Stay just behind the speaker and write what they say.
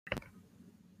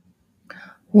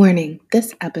Warning,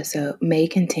 this episode may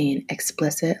contain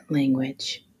explicit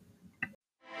language.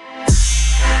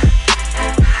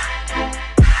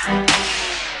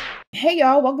 Hey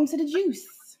y'all, welcome to The Juice.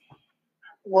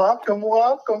 Welcome.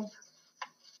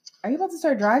 Are you about to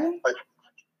start driving?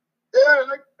 Yeah,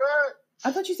 like that.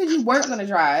 I thought you said you weren't going to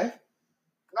drive.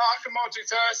 No, I can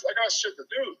multitask. I got shit to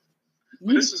do.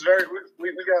 But this is very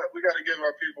we got to give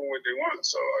our people what they want.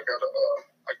 So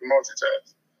I can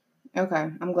multitask.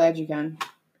 Okay, I'm glad you can.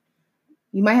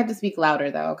 You might have to speak louder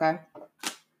though, okay?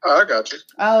 Oh, I got you.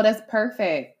 Oh, that's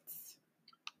perfect.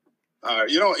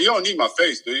 You don't need my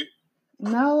face, do you?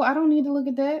 No, I don't need to look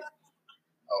at that.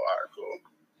 Oh, all right, cool.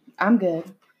 I'm good.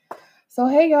 So,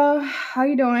 hey y'all, how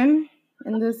you doing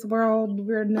in this world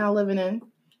we're now living in?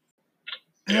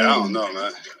 Yeah, I don't know,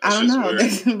 man. I don't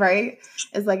know, right?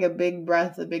 It's like a big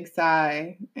breath, a big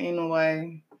sigh. Ain't no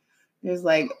way. There's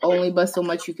like only but so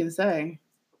much you can say.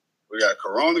 We got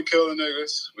Corona killing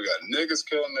niggas. We got niggas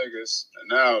killing niggas, and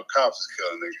now cops is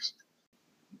killing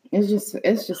niggas.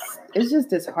 It's just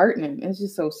disheartening. It's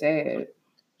just so sad.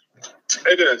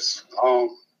 It is.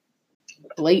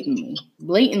 Blatantly.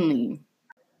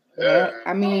 Yeah.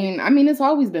 I mean, it's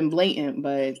always been blatant,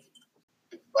 but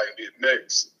like the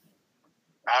niggas.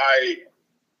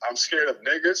 I'm scared of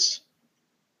niggas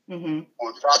on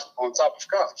top of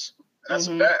cops.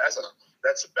 And that's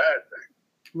a bad thing.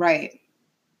 Right.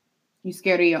 You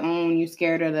scared of your own. You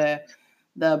scared of the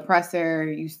oppressor.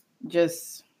 You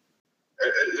just. I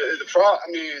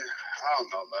don't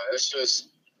know, man. It's just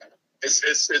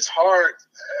it's hard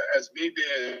as me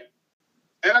being,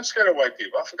 and I'm scared of white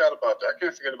people. I forgot about that. I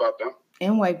can't forget about them.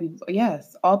 And white people,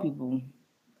 yes, all people. And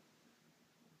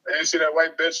you see that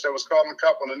white bitch that was calling the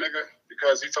cop on a nigga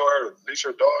because he told her to leash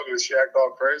her dog and she acted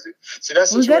all crazy. See,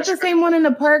 was that the same one in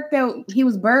the park that he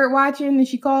was bird watching and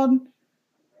she called?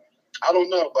 I don't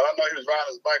know, but I know he was riding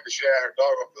his bike and she had her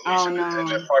dog off the leash, and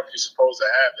that park you're supposed to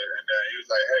have it. And then he was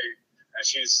like, "Hey," and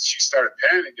she started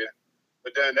panicking.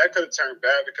 But then that could have turned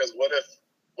bad because what if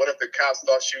the cops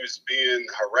thought she was being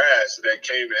harassed and then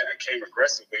came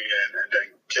aggressively and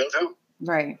then killed him?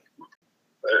 Right.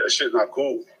 That shit's not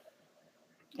cool.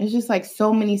 It's just like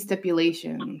so many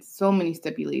stipulations.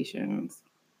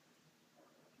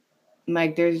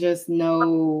 Like there's just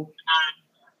no.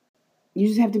 You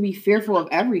just have to be fearful of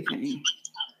everything.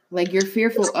 Like you're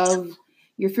fearful of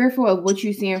what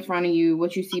you see in front of you,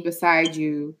 what you see beside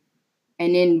you,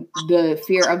 and then the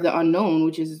fear of the unknown,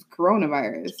 which is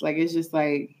coronavirus. Like it's just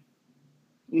like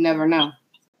you never know.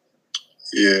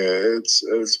 Yeah, it's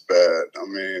bad. I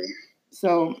mean,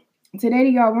 so today,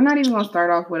 y'all, we're not even gonna start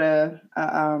off with a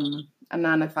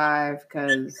 9 to 5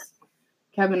 because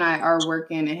Kevin and I are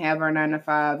working and have our 9 to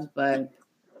 5s, but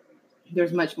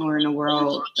there's much more in the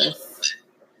world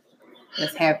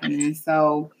that's happening.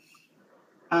 So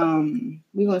we're going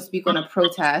to speak on a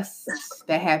protest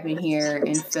that happened here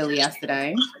in Philly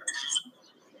yesterday.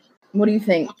 What do you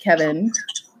think, Kevin?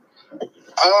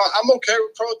 I'm okay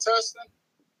with protesting.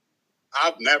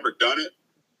 I've never done it.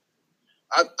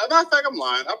 I think I'm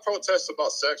lying. I protested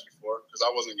about sex before because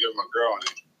I wasn't giving my girl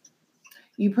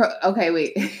any. Okay,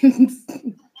 wait.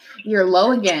 You're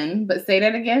low again, but say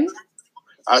that again.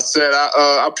 I said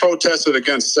I protested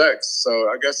against sex, so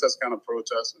I guess that's kind of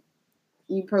protesting.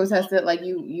 You protested like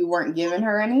you weren't giving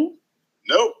her any?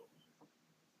 Nope.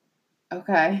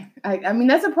 Okay. I mean,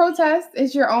 that's a protest.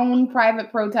 It's your own private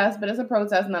protest, but it's a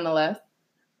protest nonetheless.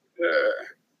 Yeah.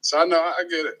 So I know, I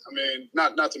get it. I mean,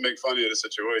 not to make fun of the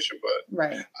situation, but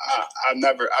right. I've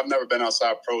never been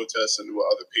outside protesting with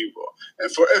other people,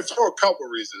 and for a couple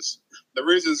reasons. The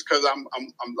reasons because I'm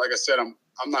like I said, I'm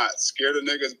not scared of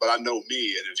niggas, but I know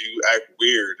me, and if you act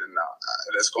weird, and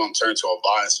that's going to turn to a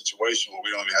violent situation where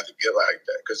we don't even have to get like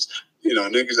that, because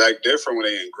niggas act different when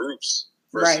they in groups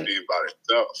versus being by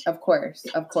themselves. Of course,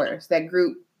 that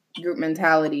group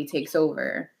mentality takes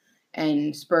over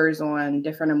and spurs on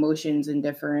different emotions and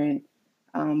different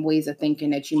ways of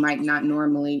thinking that you might not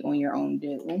normally on your own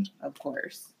do. Of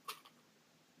course.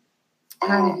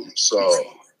 How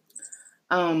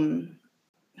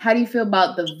do you feel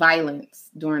about the violence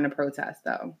during the protest,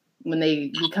 though, when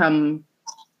they become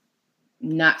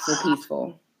not so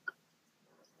peaceful?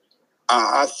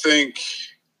 I think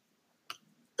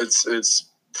it's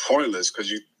pointless because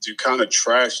you kind of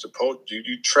trash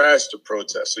you trash the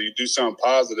protest. So you do something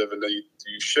positive and then you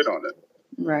shit on it.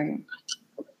 Right.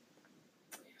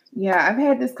 Yeah, I've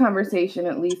had this conversation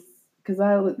at least because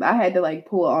I had to like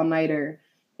pull an all-nighter,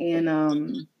 and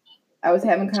I was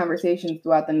having conversations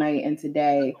throughout the night and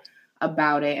today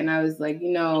about it, and I was like,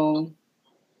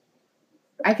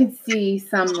 I could see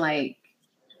some like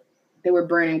they were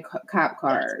burning cop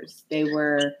cars, they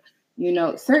were You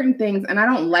know, certain things, and I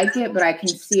don't like it, but I can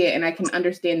see it and I can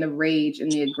understand the rage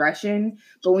and the aggression.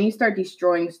 But when you start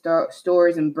destroying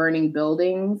stores and burning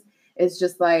buildings, it's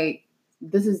just like,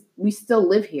 we still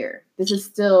live here. This is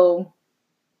still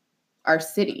our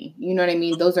city. You know what I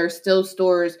mean? Those are still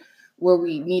stores where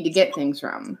we need to get things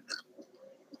from.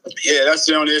 Yeah, that's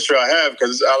the only issue I have,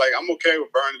 because I'm okay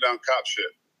with burning down cop shit.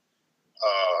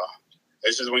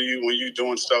 It's just when you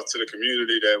doing stuff to the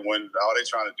community that when all they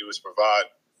trying to do is provide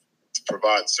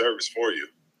service for you.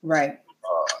 Right.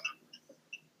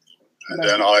 And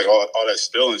then all that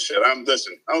stealing shit.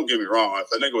 Listen, don't get me wrong.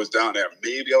 If a nigga was down there,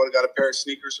 maybe I would have got a pair of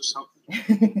sneakers or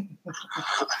something.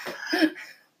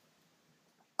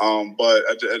 But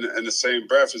in the same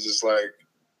breath, it's just like,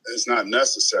 it's not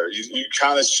necessary. You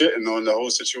kind of shitting on the whole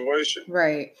situation.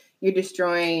 Right. You're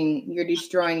destroying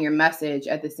your message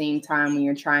at the same time when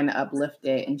you're trying to uplift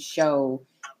it and show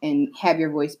and have your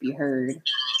voice be heard.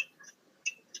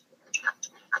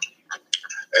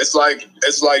 It's like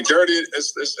dirty.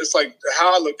 It's like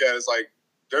how I look at it. It's like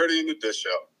dirtying the dish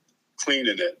up,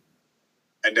 cleaning it,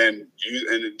 and then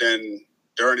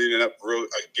dirtying it up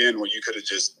again when you could have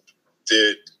just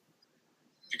did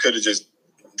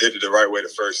it the right way the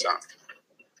first time.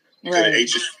 You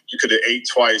could have ate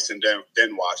twice and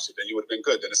then washed it. Then you would have been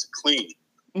good. Then it's clean.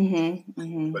 Mm-hmm,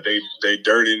 mm-hmm. But they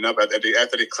dirtied it up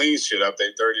after they clean shit up.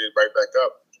 They dirtied it right back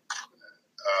up.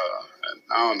 And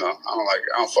I don't know. I don't like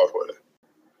it. I don't fuck with it.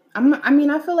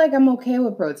 I feel like I'm okay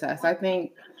with protests. I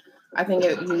think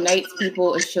it unites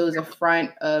people. It shows a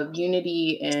front of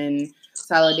unity and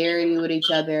solidarity with each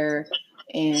other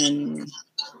and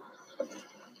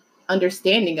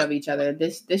understanding of each other.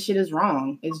 This shit is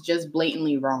wrong. It's just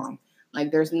blatantly wrong.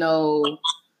 Like there's no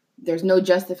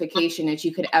justification that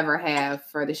you could ever have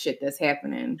for the shit that's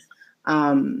happening.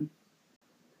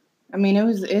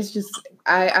 It's just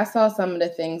I saw some of the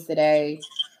things today.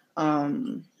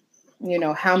 You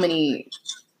know, how many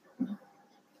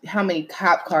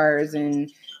cop cars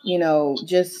and, you know,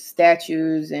 just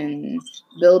statues and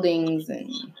buildings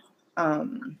and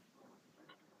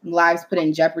lives put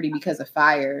in jeopardy because of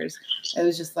fires. It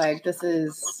was just like, it's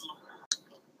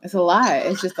a lot.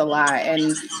 It's just a lot.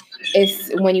 And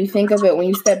it's, when you think of it, when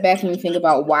you step back and you think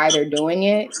about why they're doing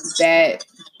it, that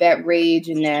rage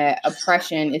and that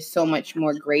oppression is so much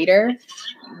more greater.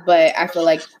 But I feel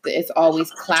like it's always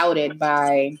clouded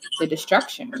by the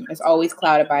destruction. It's always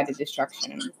clouded by the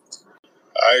destruction.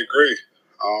 I agree.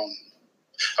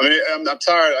 I'm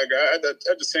tired. Like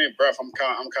at the same breath, I'm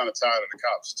kind of tired of the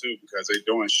cops too, because they're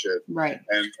doing shit. Right.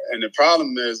 And the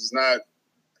problem is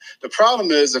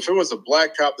if it was a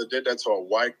black cop that did that to a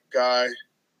white guy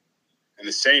in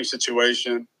the same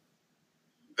situation,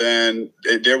 then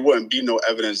there wouldn't be no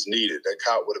evidence needed. That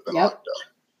cop would have been locked up.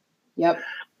 Yep.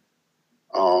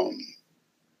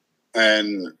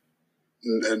 And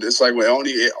it's like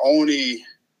it's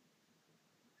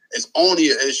only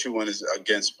an issue when it's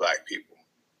against black people.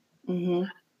 Mm-hmm.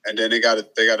 And then they got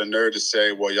a nerve to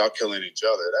say, "Well, y'all killing each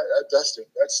other."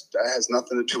 That has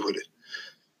nothing to do with it.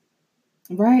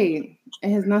 Right. It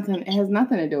has nothing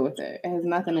to do with it. It has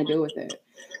nothing to do with it.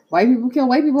 White people kill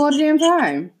white people all the damn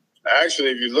time. Actually,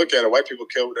 if you look at it, white people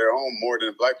kill their own more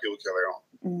than black people kill their own.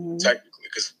 Mm-hmm. Technically,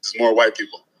 because there's more white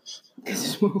people.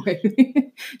 There's more white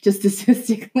people. Just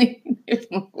statistically, there's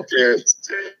more white people. Yeah.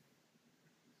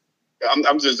 I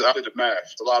did the math.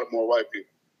 It's a lot more white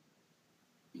people.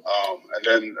 And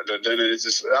then it's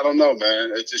just, I don't know,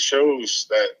 man. It just shows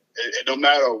that no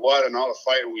matter what and all the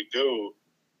fighting we do,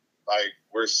 like,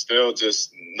 we're still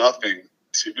just nothing.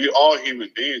 We all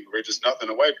human beings. We're just nothing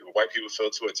to white people. White people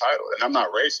feel too entitled. And I'm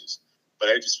not racist, but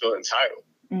they just feel entitled.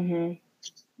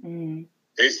 Mm-hmm. Mm-hmm.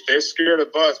 They're scared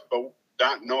of us, but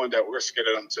not knowing that we're scared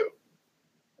of them too.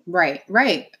 Right.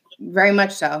 Very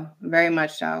much so.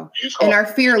 And our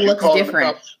fear looks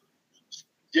different.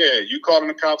 Yeah, you calling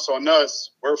the cops on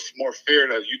us, we're more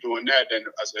feared of you doing that than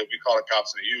us. If we call the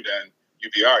cops on you, then you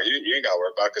be all right. You ain't got to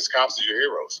worry about it, because cops are your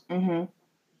heroes. Mm-hmm.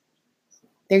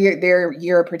 They're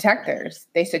your protectors.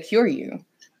 They secure you.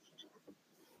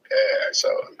 Yeah, so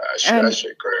that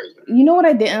shit crazy. You know what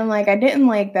I didn't like? I didn't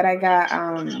like that I got,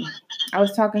 I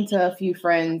was talking to a few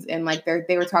friends, and like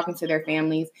they were talking to their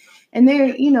families, and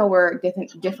they, you know, were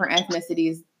different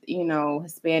ethnicities, you know,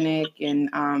 Hispanic and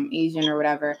Asian or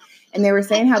whatever. And they were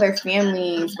saying how their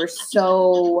families were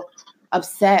so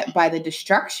upset by the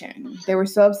destruction. They were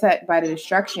so upset by the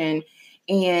destruction,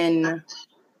 and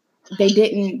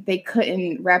they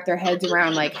couldn't wrap their heads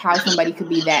around like how somebody could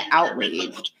be that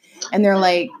outraged. And they're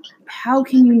like, how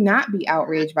can you not be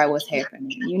outraged by what's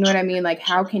happening? You know what I mean? Like,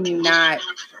 how can you not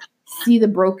see the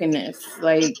brokenness?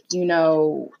 Like, you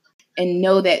know, and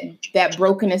know that that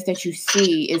brokenness that you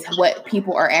see is what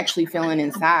people are actually feeling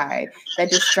inside. That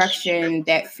destruction,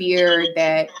 that fear,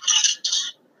 that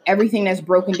everything that's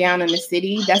broken down in the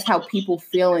city, that's how people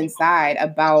feel inside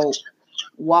about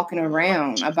walking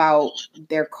around, about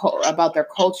their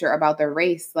culture, about their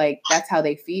race. Like, that's how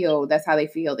they feel. That's how they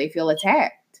feel. They feel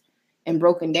attacked and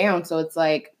broken down. So it's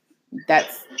like,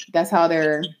 that's how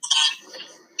they're,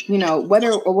 you know,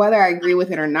 whether I agree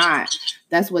with it or not,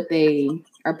 that's what they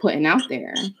are putting out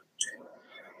there.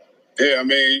 Yeah, I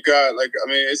mean, you got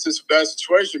it's just a bad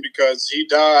situation because he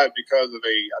died because of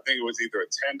I think it was either a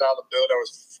 $10 bill that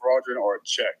was fraudulent or a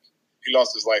check. He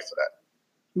lost his life for that.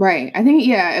 Right. I think,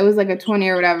 yeah, it was like a 20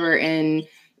 or whatever. And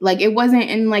like, it wasn't,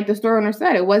 in like the store owner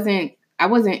said,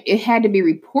 it had to be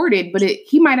reported, but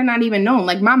he might have not even known.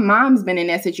 Like, my mom's been in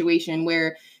that situation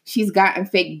where she's gotten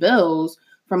fake bills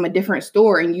from a different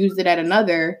store and used it at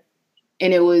another.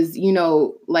 And it was, you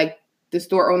know, like the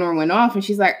store owner went off and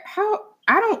she's like, how?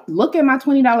 I don't look at my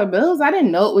 $20 bills. I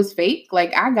didn't know it was fake.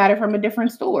 Like, I got it from a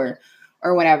different store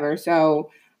or whatever. So,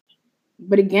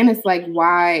 but again, it's like,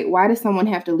 why does someone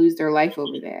have to lose their life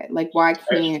over that? Like, why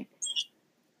can't?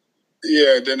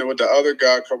 Yeah, then with the other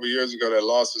guy a couple of years ago that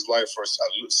lost his life for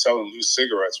selling loose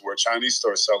cigarettes, where Chinese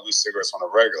stores sell loose cigarettes on a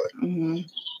regular, and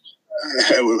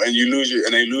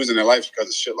they losing their life because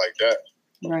of shit like that.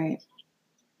 Right.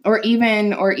 Or even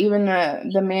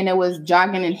the man that was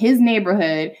jogging in his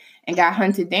neighborhood and got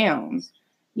hunted down,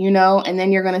 you know, and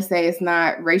then you're going to say it's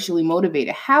not racially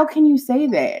motivated. How can you say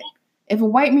that? If a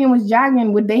white man was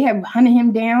jogging, would they have hunted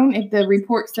him down if the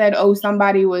report said, oh,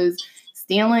 somebody was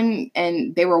stealing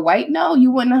and they were white? No,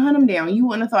 you wouldn't have hunted him down. You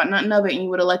wouldn't have thought nothing of it, and you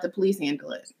would have let the police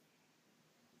handle it.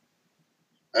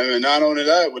 I mean, not only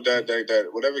that, with that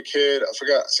whatever kid, I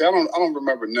forgot. See, I don't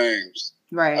remember names.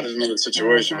 Right. I just remember the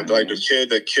situation with like the kid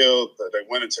that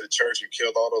went into the church and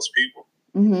killed all those people.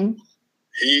 Mm-hmm.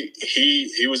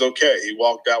 He was okay. He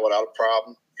walked out without a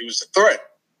problem. He was a threat,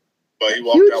 but he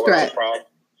walked out without a problem.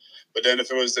 But then if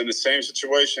it was in the same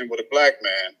situation with a black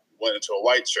man went into a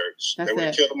white church, they would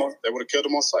have killed him. They would have killed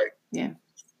him on sight. Yeah.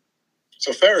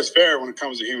 So fair is fair when it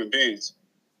comes to human beings.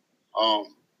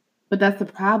 But that's the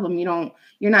problem.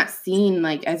 You're not seen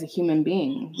like as a human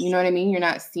being. You know what I mean? You're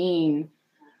not seen.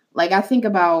 Like, I think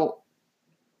about,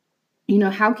 you know,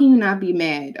 how can you not be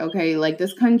mad? Okay, like,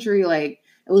 this country, like,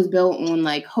 it was built on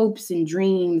like hopes and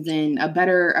dreams and a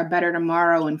better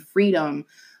tomorrow and freedom.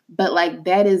 But like,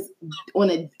 that is on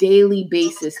a daily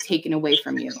basis taken away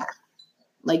from you.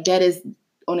 Like, that is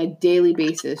on a daily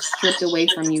basis stripped away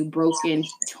from you, broken,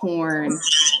 torn.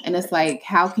 And it's like,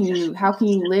 how can you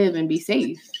live and be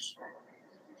safe?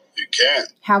 You can't.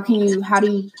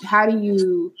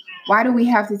 Why do we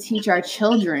have to teach our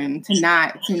children to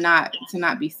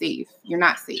not be safe? You're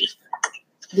not safe.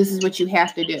 This is what you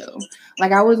have to do.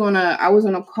 Like, I was on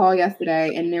a call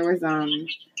yesterday, and there was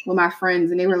with my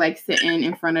friends, and they were like sitting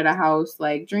in front of the house,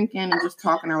 like drinking and just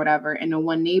talking or whatever. And the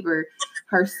one neighbor,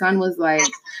 her son was like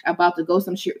about to go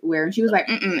somewhere, and she was like,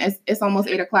 it's almost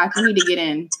 8:00. You need to get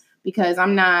in because we're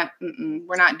not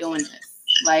doing this.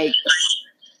 Like,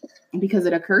 because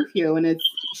of the curfew. And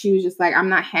she was just like, I'm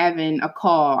not having a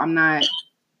call. I'm not.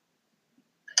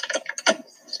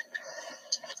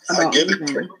 I get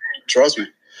it. Trust me.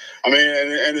 I mean,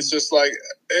 and it's just like,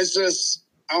 I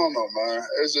don't know, man.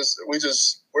 It's just,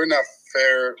 we're not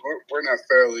fair. We're not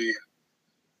fairly,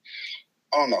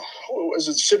 I don't know.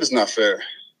 Shit is not fair.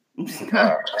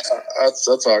 That's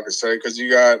all I can say. Because you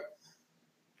got,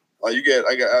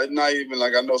 not even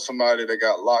like, I know somebody that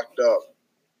got locked up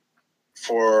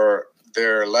for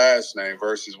their last name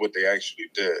versus what they actually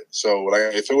did. So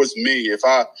like, if it was me, if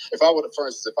I would have, for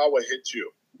instance, if I would hit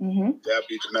you, that'd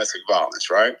be domestic violence,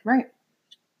 right? Right.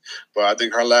 But I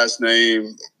think her last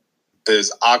name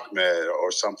is Ahmed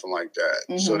or something like that.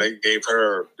 Mm-hmm. So they gave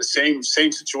her the same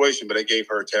situation, but they gave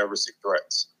her terroristic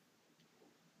threats.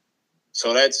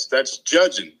 So that's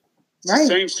judging. It's right. The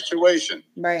same situation.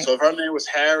 Right. So if her name was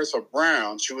Harris or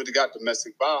Brown, she would have got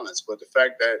domestic violence. But the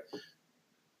fact that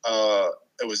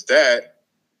it was that,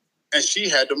 and she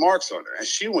had the marks on her, and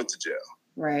she went to jail.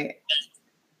 Right.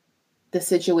 The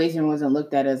situation wasn't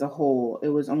looked at as a whole. It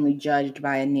was only judged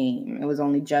by a name. It was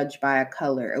only judged by a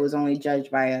color. It was only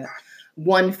judged by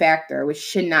one factor, which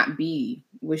should not be.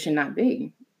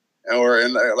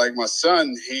 And like my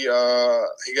son, he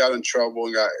got in trouble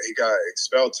and he got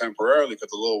expelled temporarily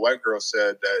because the little white girl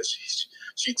said that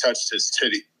she touched his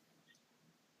titty,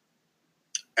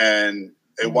 and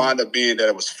it wound up being that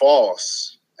it was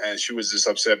false, and she was just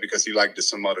upset because he liked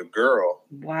some other girl.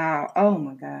 Wow! Oh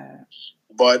my God!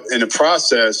 But in the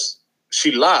process,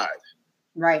 she lied.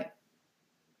 Right.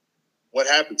 What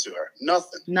happened to her?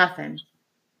 Nothing. Nothing.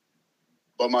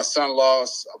 But my son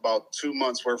lost about 2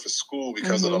 months worth of school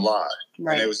because of the lie.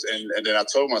 Right. And then I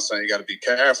told my son, you got to be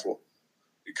careful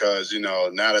because,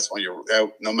 now that's on your,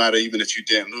 no matter even if you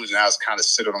didn't lose, now it's kind of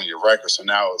sitting on your record. So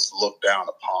now it's looked down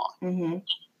upon. Mm-hmm.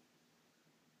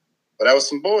 But that was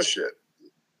some bullshit.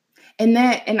 And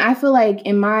I feel like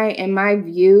in my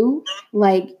view,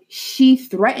 like she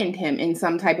threatened him in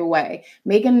some type of way,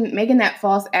 making that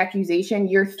false accusation.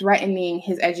 You're threatening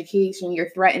his education.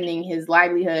 You're threatening his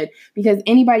livelihood because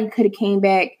anybody could have came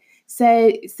back,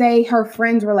 say her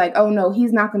friends were like, oh no,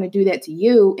 he's not going to do that to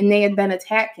you. And they had then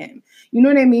attacked him. You know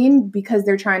what I mean? Because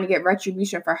they're trying to get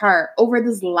retribution for her over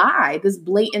this lie, this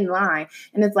blatant lie.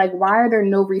 And it's like, why are there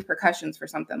no repercussions for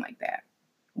something like that?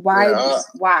 Why? Yeah,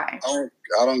 why? I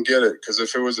don't get it. Because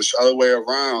if it was the other way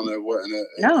around, it wouldn't. It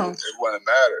wouldn't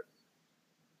matter.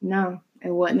 No,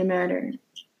 it wouldn't have mattered.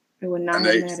 It would not have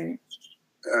mattered.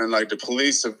 And like the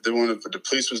police was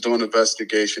doing an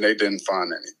investigation. They didn't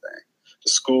find anything. The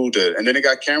school did, and then they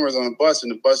got cameras on the bus,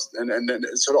 and then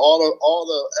so all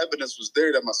the evidence was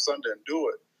there that my son didn't do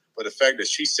it. But the fact that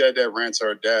she said that, ran to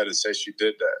her dad and said she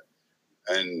did that.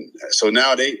 And so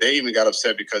now they even got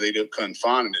upset because they couldn't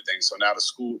find anything. So now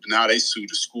they sued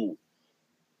the school.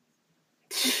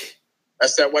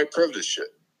 That's that white privilege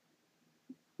shit.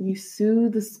 You sue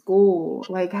the school.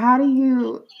 Like, how do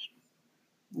you?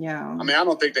 Yeah. I mean, I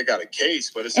don't think they got a case,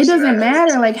 but it doesn't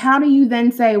matter. Like, how do you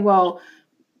then say, well,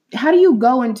 how do you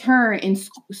go and turn and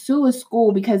sue a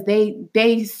school because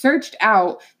they searched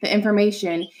out the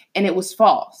information and it was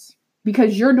false?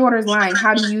 Because your daughter's lying,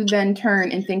 how do you then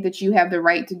turn and think that you have the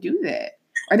right to do that?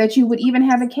 Or that you would even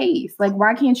have a case? Like,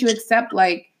 why can't you accept,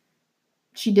 like,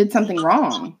 she did something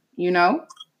wrong,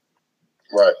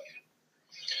 Right.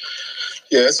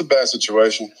 Yeah, it's a bad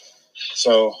situation.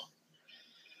 So,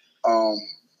 I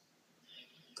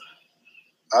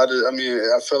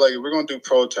feel like if we're going to do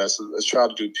protests, let's try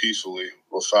to do peacefully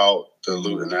without the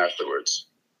looting afterwards.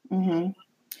 Mm-hmm.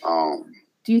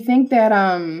 Do you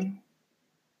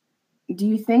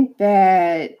think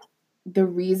that the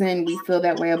reason we feel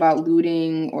that way about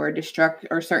looting or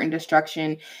certain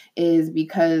destruction is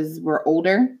because we're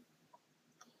older?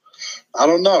 I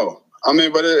don't know. I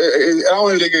mean, but I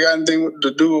don't think it got anything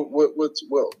to do with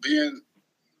being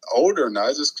older now.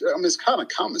 It's kind of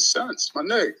common sense. My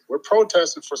nigga, we're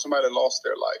protesting for somebody that lost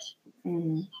their life.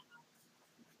 Mm-hmm.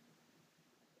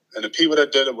 And the people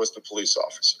that did it was the police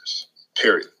officers,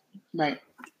 period. Right.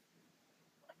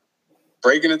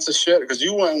 Breaking into shit, because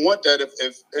you wouldn't want that if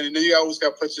and then you always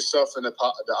got to put yourself in the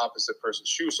opposite person's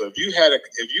shoes. So if you had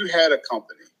a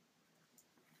company,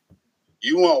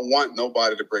 you won't want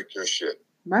nobody to break your shit,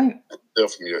 right? And steal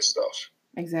from your stuff.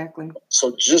 Exactly.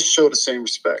 So just show the same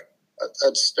respect.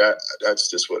 That's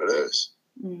just what it is.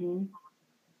 Mm-hmm.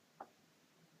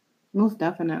 Most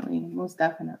definitely.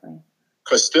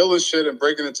 Because stealing shit and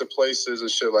breaking into places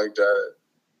and shit like that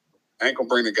ain't gonna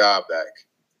bring the guy back.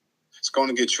 It's going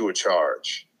to get you a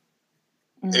charge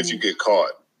if you get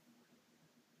caught.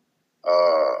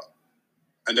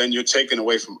 And then you're taken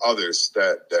away from others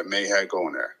that may have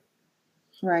gone there.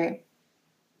 Right.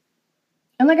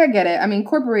 And like, I get it. I mean,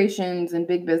 corporations and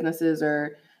big businesses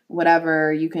or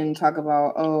whatever, you can talk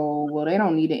about, oh, well, they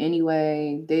don't need it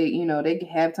anyway. They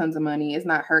have tons of money. It's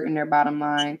not hurting their bottom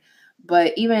line.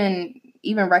 But even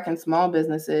wrecking small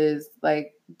businesses,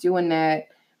 like doing that,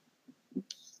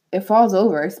 it falls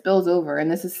over, it spills over,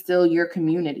 and this is still your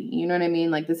community. You know what I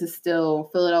mean? Like, this is still,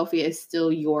 Philadelphia is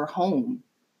still your home,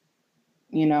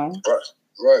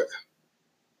 Right.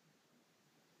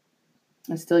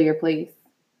 It's still your place.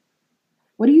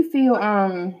 What do you feel,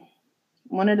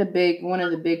 one of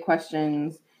the big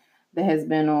questions that has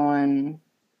been on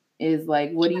is,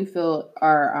 like, what do you feel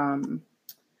are,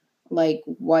 like,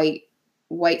 white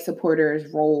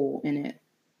supporters' role in it?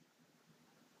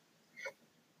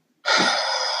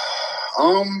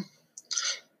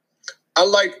 I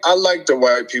like the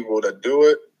white people that do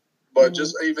it, but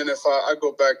just even if I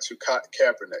go back to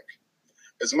Kaepernick,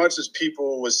 as much as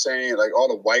people was saying, like, all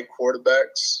the white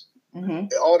quarterbacks,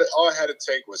 all it had to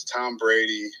take was Tom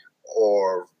Brady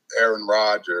or Aaron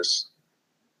Rodgers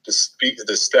to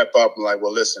step up and like,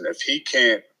 well, listen, if he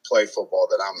can't play football,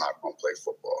 then I'm not going to play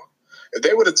football. If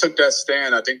they would have took that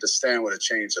stand, I think the stand would have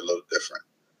changed a little different.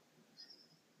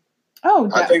 Oh,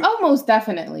 most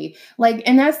definitely. Like,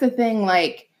 and that's the thing,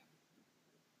 like,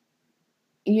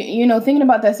 thinking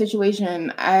about that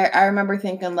situation, I remember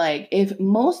thinking, like, if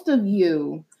most of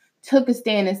you took a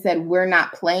stand and said, we're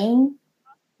not playing,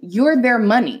 you're their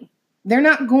money. They're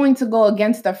not going to go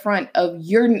against the front of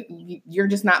you're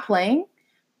just not playing.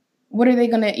 What are they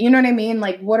going to, you know what I mean?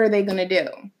 Like, what are they going to do?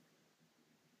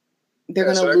 They're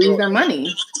going to lose their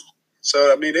money.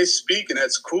 So, I mean, they speak and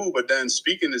that's cool, but then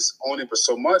speaking is only but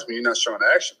so much when you're not showing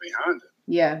action behind it.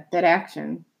 Yeah, that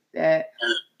action. And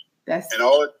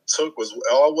all it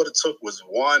would have took was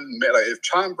one, like if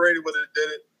Tom Brady would have did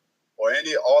it, or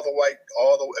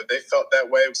if they felt that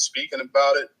way speaking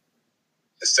about it,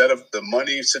 instead of the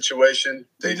money situation,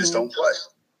 they just don't play.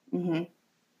 Mm-hmm.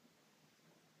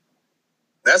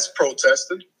 That's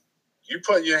protesting. You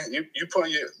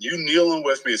kneeling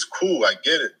with me is cool. I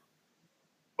get it.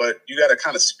 But you got to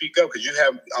kind of speak up because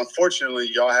unfortunately,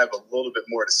 y'all have a little bit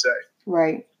more to say.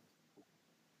 Right.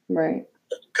 Right.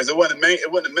 Because it wouldn't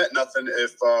have meant nothing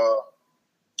if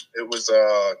it was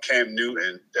Cam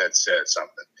Newton that said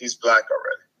something. He's black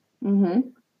already. Mm-hmm.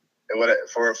 It would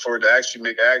for it to actually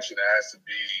make action,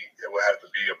 it would have to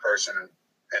be a person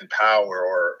in power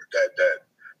or that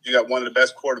you got one of the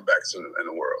best quarterbacks in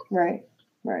the world. Right.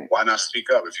 Right. Why not speak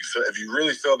up? If you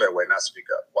really feel that way, not speak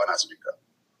up. Why not speak up?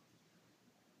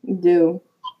 Do.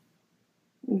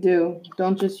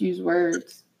 Don't just use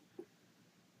words.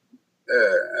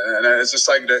 Yeah, and it's just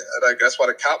like that. Like that's why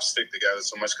the cops stick together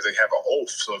so much because they have an oath.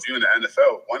 So if you're in the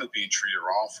NFL, one is being treated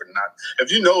wrong for not.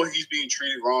 If you know he's being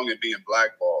treated wrong and being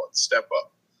blackballed, step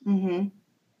up. Mm-hmm.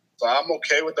 So I'm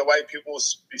okay with the white people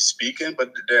speaking,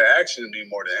 but their actions need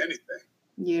more than anything.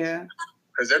 Yeah,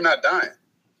 because they're not dying.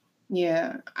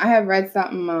 Yeah, I have read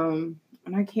something,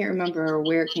 and I can't remember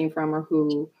where it came from or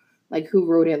who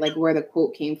wrote it, like where the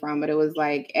quote came from, but it was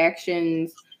like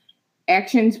actions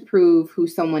prove who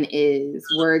someone is,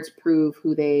 words prove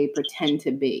who they pretend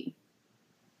to be.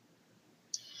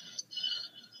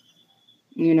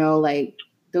 You know, like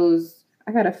those,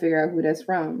 I gotta figure out who that's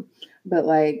from, but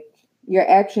like your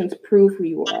actions prove who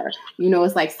you are. You know,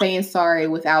 it's like saying sorry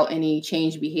without any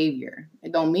changed behavior.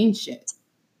 It don't mean shit.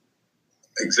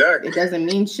 Exactly. It doesn't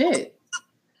mean shit.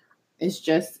 It's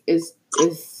just is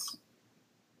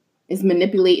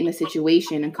manipulating a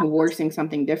situation and coercing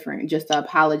something different just to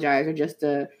apologize or just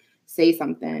to say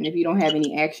something. If you don't have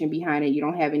any action behind it, you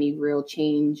don't have any real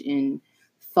change in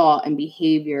thought and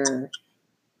behavior,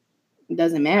 it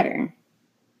doesn't matter.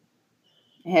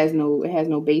 It has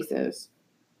no basis.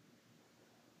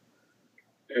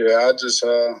 Yeah, I just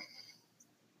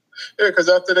because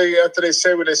after they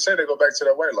say what they say, they go back to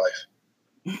their white life.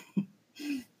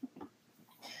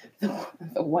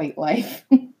 The white life.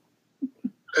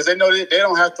 Because they know they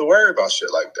don't have to worry about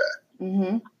shit like that.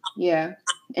 Mm-hmm. Yeah.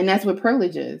 And that's what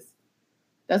privilege is.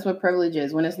 That's what privilege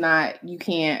is. When it's not, you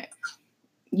can't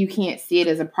see it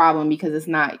as a problem because it's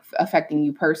not affecting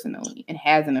you personally. It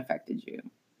hasn't affected you.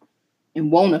 It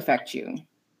won't affect you.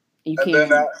 And then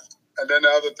the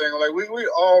other thing, like we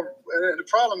all, the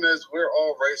problem is we're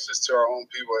all racist to our own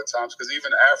people at times because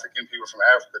even African people from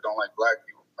Africa don't like black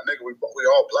people. I think we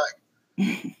all black.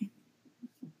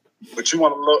 But you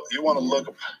want to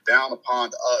look down upon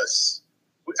us.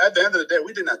 At the end of the day,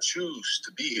 we did not choose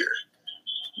to be here.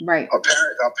 Right. Our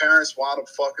parents wound up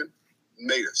fucking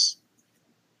made us.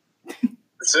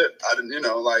 That's it. I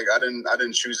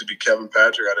didn't choose to be Kevin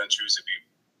Patrick. I didn't choose to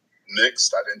be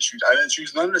mixed. I didn't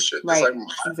choose none of this shit. Right. It's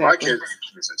like my kids didn't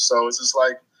choose it. So it's just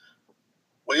like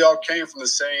we all came from the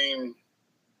same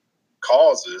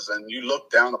causes, and you look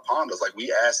down upon us like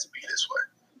we asked to be this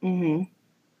way. Mm-hmm.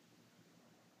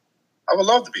 I would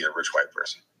love to be a rich white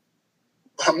person,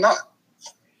 but I'm not.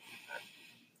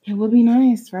 It would be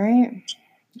nice, right?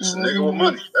 Just a nigga with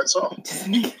money. That's all. Just a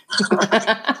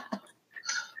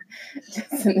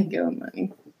nigga with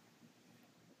money.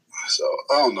 So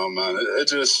I don't know, man. It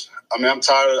just, I'm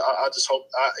tired. I just hope,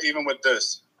 even with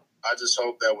this, I just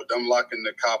hope that with them locking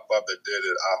the cop up that did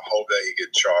it, I hope that he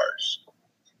get charged.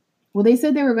 Well, they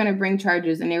said they were going to bring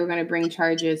charges, and they were going to bring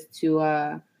charges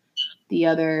to the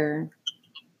other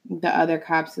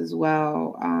cops as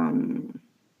well.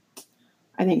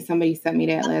 I think somebody sent me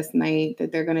that last night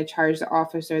that they're going to charge the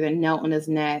officer that knelt on his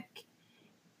neck,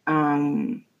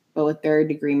 but with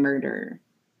third-degree murder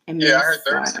and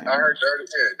manslaughter. I heard third.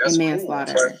 Yeah, that's and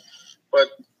manslaughter. Cool, but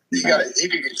he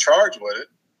can get charged with it.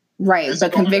 Right,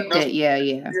 but convicted. Yeah.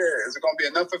 Yeah, is it going to be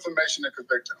enough information to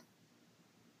convict him?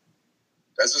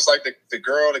 That's just like the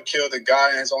girl that killed the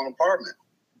guy in his own apartment.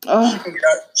 Oh.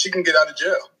 She can get out of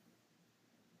jail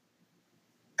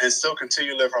and still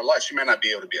continue to live her life. She may not be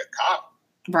able to be a cop,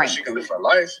 right? But she can live her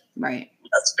life. Right.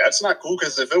 That's not cool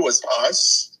because if it was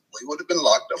us, we would have been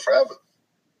locked up forever.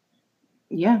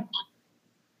 Yeah.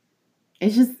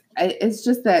 It's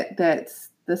just that's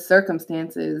the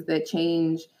circumstances that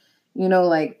change. You know,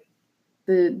 like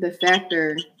the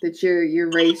factor that your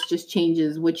race just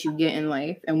changes what you get in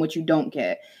life and what you don't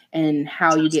get and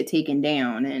how you get taken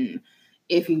down and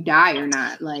if you die or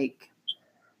not. Like,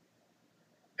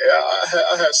 Yeah,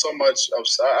 I had so much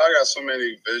upside. I got so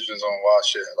many visions on wild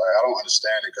shit. Like I don't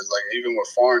understand it because like even with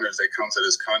foreigners, they come to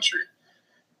this country,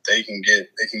 they can get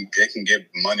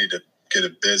money to get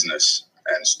a business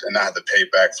and not have to pay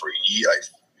back for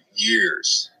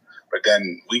years. But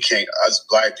then we can't. Us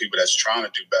black people that's trying to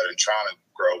do better and trying to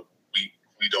grow,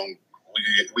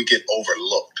 we get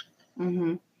overlooked.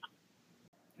 Mm-hmm.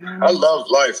 I love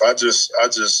life. It's just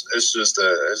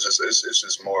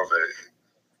more of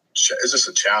it's just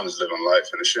a challenge living life,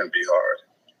 and it shouldn't be hard.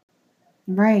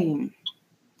 Right.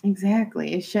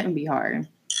 Exactly. It shouldn't be hard.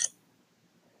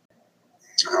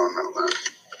 I don't know, man.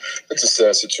 It's a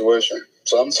sad situation.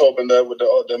 So I'm just hoping that with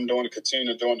them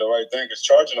continue doing the right thing, because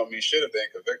charging don't mean shit if they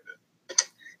ain't convicted.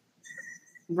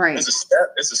 Right. It's a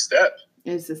step. It's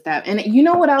a step. And you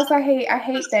know what else I hate? I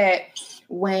hate that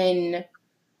when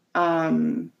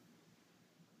I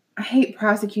hate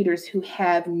prosecutors who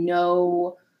have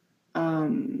no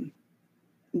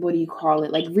what do you call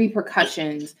it? Like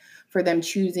repercussions for them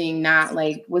choosing not,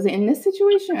 like, was it in this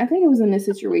situation? I think it was in this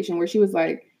situation where she was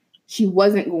like, she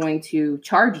wasn't going to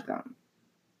charge them.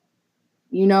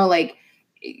 You know, like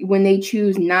when they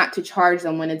choose not to charge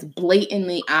them, when it's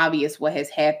blatantly obvious what has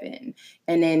happened,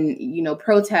 and then, you know,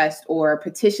 protests or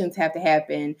petitions have to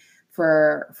happen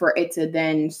for it to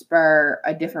then spur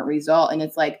a different result. And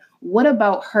it's like, what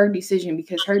about her decision?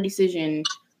 Because her decision,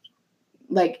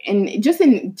 like, and just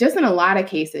in a lot of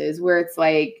cases where it's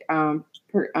like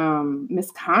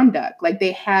misconduct, like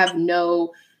they have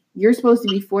no, you're supposed to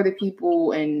be for the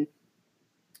people and,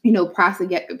 you know,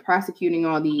 prosecuting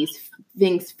all these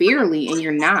things fairly, and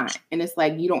you're not. And it's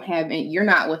like, you don't have any, you're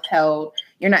not held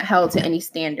to any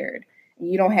standard.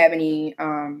 You don't have any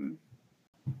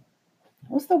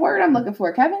what's the word I'm looking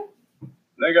for, Kevin?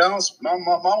 Nigga, my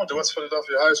mom went to West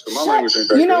Philadelphia High School. My language ain't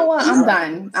you know what? I'm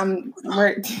done.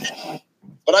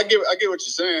 But I get what you're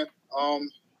saying.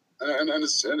 And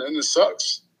it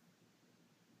sucks.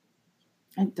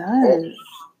 It does.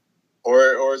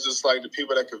 Or it's just like the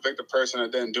people that convict a person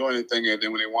that didn't do anything, and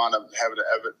then when they wind up having the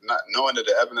evidence, not knowing that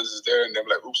the evidence is there, and they're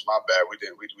like, "Oops, my bad. We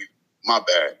my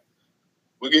bad."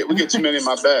 We get too many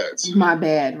my bads. My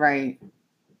bad, right?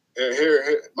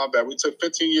 Here, my bad. We took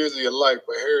 15 years of your life,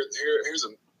 but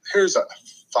here's a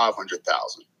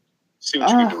 500,000. See what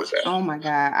you can do with that. Oh my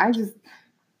God, I just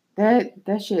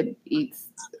that shit eats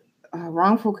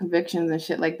wrongful convictions and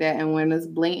shit like that. And when it's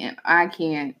blatant, I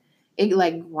can't. It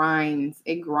like grinds.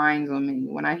 It grinds on me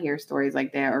when I hear stories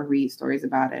like that or read stories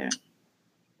about it.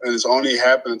 And it's only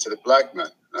happening to the black men,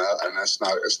 and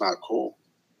it's not cool.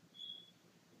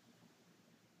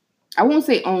 I won't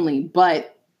say only,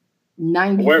 but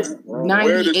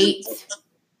 98.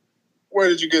 Where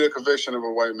did you get a conviction of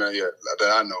a white man yet that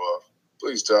I know of?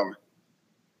 Please tell me.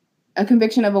 A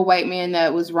conviction of a white man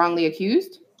that was wrongly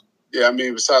accused? Yeah, I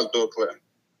mean, besides Bill Clinton.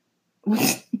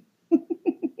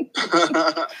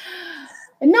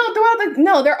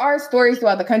 No, there are stories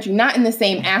throughout the country, not in the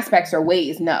same aspects or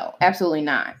ways. No, absolutely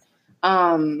not.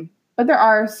 But there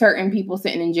are certain people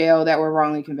sitting in jail that were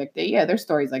wrongly convicted. Yeah, there's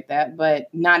stories like that, but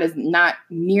not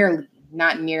nearly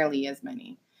as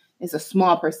many. It's a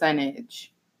small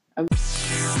percentage. I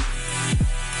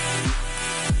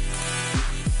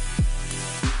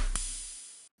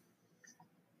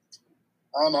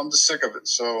don't know. I'm just sick of it.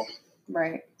 So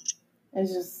right,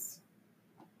 it's just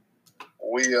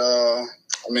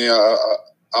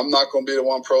I'm not going to be the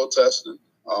one protesting,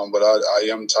 but I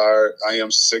am tired. I am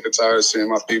sick and tired of seeing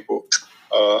my people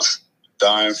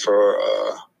dying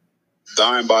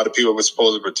by the people we're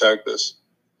supposed to protect us,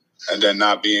 and then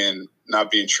not being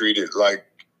treated like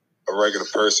a regular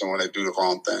person when they do the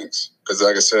wrong things. Because,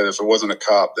 like I said, if it wasn't a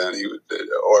cop, then he would,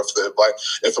 or if it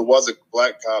was a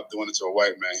black cop doing it to a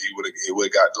white man, he would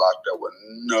have got locked up with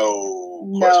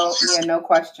no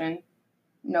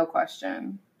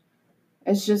question.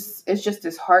 It's just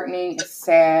disheartening. It's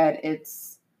sad.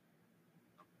 It's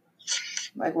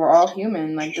like we're all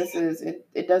human. Like this is it.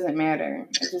 It doesn't matter.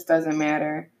 It just doesn't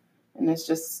matter, and it's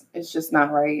just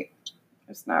not right.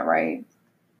 It's not right.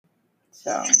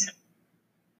 So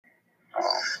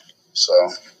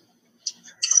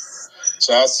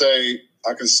I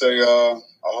can say I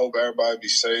hope everybody be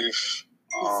safe.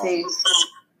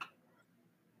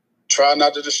 Try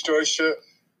not to destroy shit.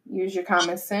 Use your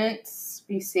common sense.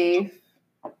 Be safe.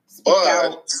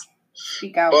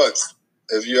 Speak out. But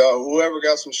if whoever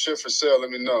got some shit for sale, let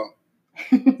me know.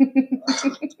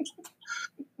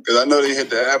 Because I know they hit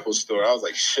the Apple store. I was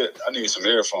like, shit, I need some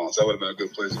earphones. That would have been a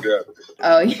good place to get.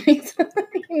 Oh, you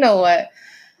know what?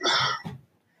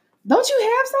 Don't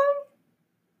you have some?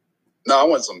 No, I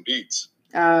want some Beats.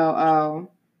 Oh.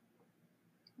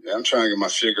 Yeah, I'm trying to get my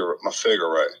figure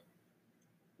right.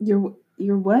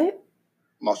 Your what?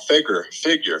 My figure.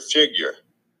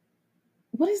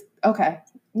 What is okay?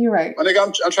 You're right. I think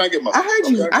I'm trying to get my. I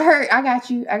heard you. Okay? I got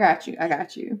you.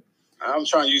 I'm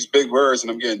trying to use big words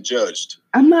and I'm getting judged.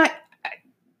 I'm not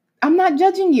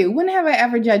judging you. When have I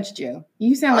ever judged you?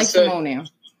 You sound like Simone now.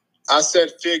 I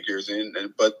said figures,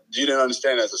 but you didn't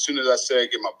understand that. As soon as I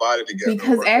said get my body together.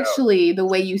 Because actually, the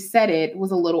way you said it was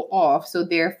a little off. So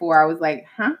therefore, I was like,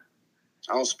 huh?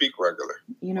 I don't speak regular.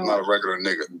 You know, I'm not a regular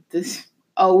nigga.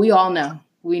 We all know.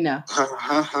 We know.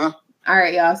 All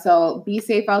right, y'all. So be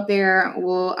safe out there.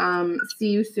 We'll see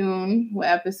you soon with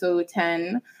episode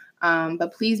 10.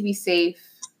 But please be safe.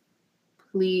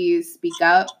 Please speak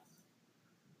up.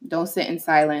 Don't sit in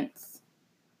silence.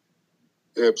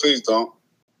 Yeah, please don't.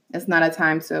 It's not a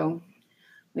time to.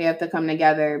 We have to come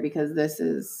together because this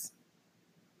is.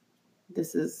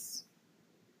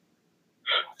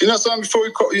 You know something before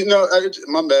we call,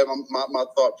 my bad, my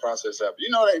thought process happened. You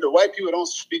know, the white people don't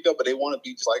speak up, but they want to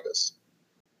be just like us.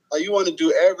 Like, you want to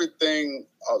do everything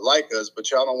like us, but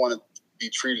y'all don't want to be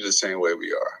treated the same way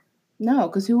we are. No,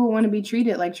 because who would want to be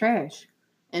treated like trash?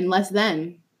 And less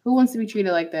than. Who wants to be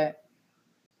treated like that?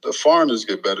 The foreigners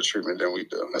get better treatment than we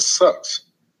do. That sucks.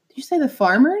 Did you say the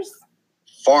farmers?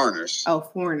 Foreigners. Oh,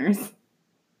 foreigners.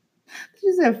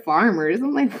 You said farmers.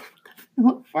 I'm like,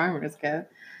 what farmers, Kev?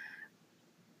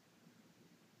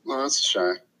 No, that's a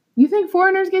shame. You think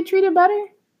foreigners get treated better?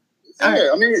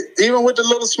 Yeah, I mean, even with the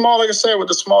little small, like I said, with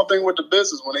the small thing with the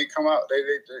business, when they come out, they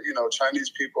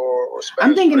Chinese people or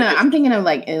Spanish. I'm thinking of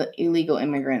like illegal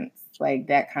immigrants, like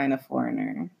that kind of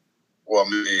foreigner. Well, I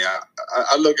mean,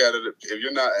 I look at it. If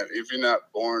you're not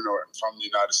born or from the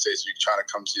United States, you're trying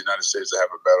to come to the United States to have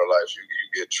a better life,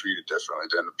 you get treated differently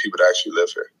than the people that actually live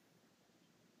here.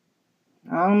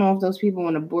 I don't know if those people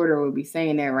on the border would be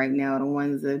saying that right now. The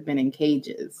ones that have been in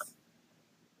cages.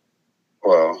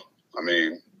 Well, I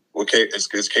mean. Okay,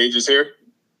 is Cages here?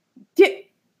 Yeah,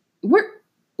 what?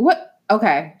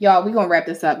 Okay, y'all, we're gonna wrap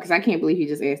this up because I can't believe you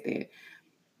just asked that.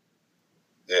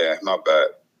 Yeah, not bad.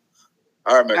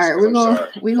 All right, Mexican, all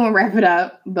right, we're gonna wrap it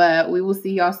up, but we will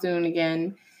see y'all soon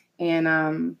again.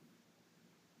 And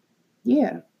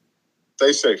yeah.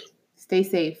 Stay safe.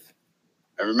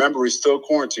 And remember, we're still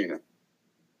quarantining.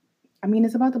 I mean,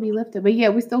 it's about to be lifted, but yeah,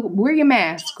 we still wear your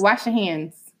mask, wash your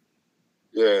hands.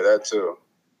 Yeah, that too.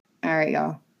 All right,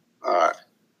 y'all. All right.